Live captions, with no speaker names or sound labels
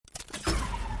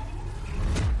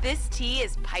This tea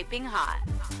is piping hot.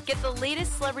 Get the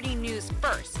latest celebrity news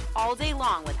first all day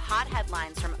long with hot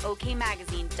headlines from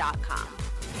okmagazine.com.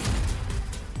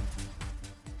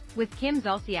 With Kim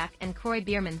Zolciak and Kroy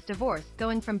Biermann's divorce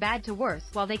going from bad to worse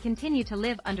while they continue to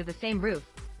live under the same roof,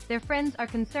 their friends are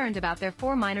concerned about their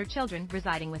 4 minor children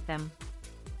residing with them.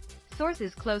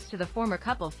 Sources close to the former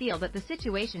couple feel that the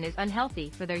situation is unhealthy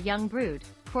for their young brood,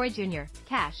 Kroy Jr.,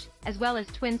 Cash, as well as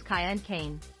twins Kaya and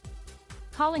Kane.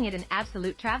 Calling it an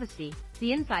absolute travesty,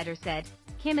 the insider said,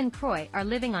 Kim and Kroy are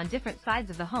living on different sides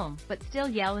of the home but still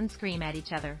yell and scream at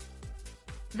each other.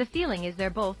 The feeling is they're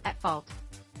both at fault.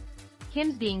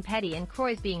 Kim's being petty and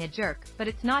Kroy's being a jerk, but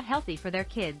it's not healthy for their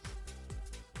kids.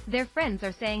 Their friends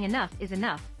are saying enough is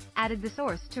enough, added the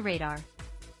source to Radar.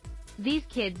 These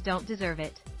kids don't deserve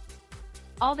it.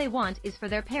 All they want is for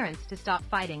their parents to stop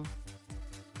fighting.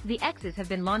 The exes have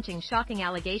been launching shocking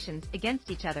allegations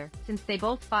against each other since they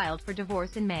both filed for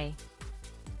divorce in May.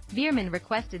 Biermann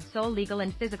requested sole legal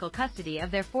and physical custody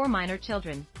of their 4 minor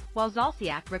children, while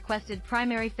Zolciak requested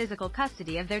primary physical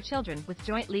custody of their children with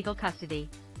joint legal custody,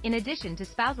 in addition to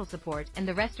spousal support and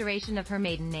the restoration of her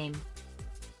maiden name.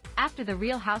 After the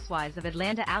Real Housewives of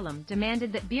Atlanta alum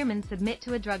demanded that Biermann submit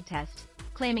to a drug test,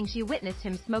 claiming she witnessed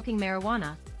him smoking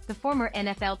marijuana, the former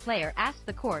NFL player asked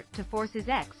the court to force his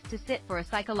ex to sit for a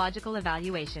psychological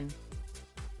evaluation.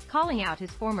 Calling out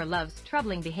his former love's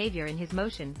troubling behavior in his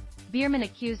motion, Biermann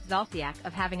accused Zolciak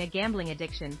of having a gambling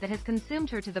addiction that has consumed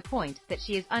her to the point that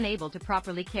she is unable to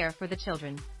properly care for the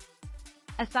children.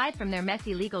 Aside from their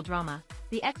messy legal drama,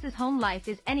 the ex's home life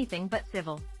is anything but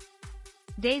civil.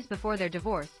 Days before their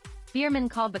divorce, Biermann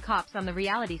called the cops on the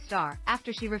reality star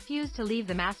after she refused to leave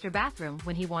the master bathroom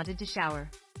when he wanted to shower.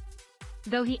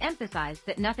 Though he emphasized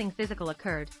that nothing physical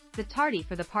occurred, the tardy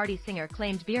for the party singer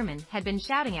claimed Biermann had been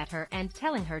shouting at her and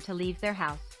telling her to leave their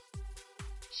house.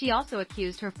 She also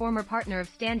accused her former partner of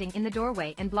standing in the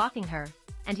doorway and blocking her,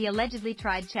 and he allegedly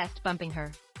tried chest bumping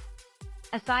her.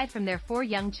 Aside from their 4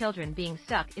 young children being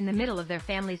stuck in the middle of their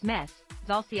family's mess,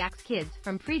 Zolciak's kids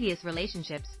from previous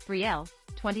relationships, Brielle,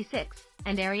 26,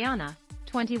 and Ariana,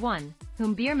 21,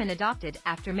 whom Biermann adopted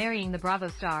after marrying the Bravo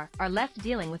star, are left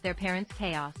dealing with their parents'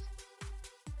 chaos.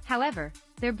 However,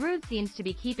 their brood seems to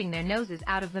be keeping their noses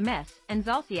out of the mess, and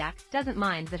Zolciak doesn't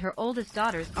mind that her oldest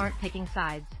daughters aren't picking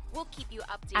sides. We'll keep you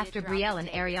updated. After Brielle and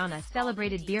Ariana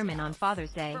celebrated Biermann on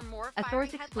Father's Day, a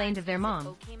source explained of their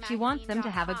mom, she wants them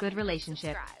to have a good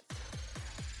relationship.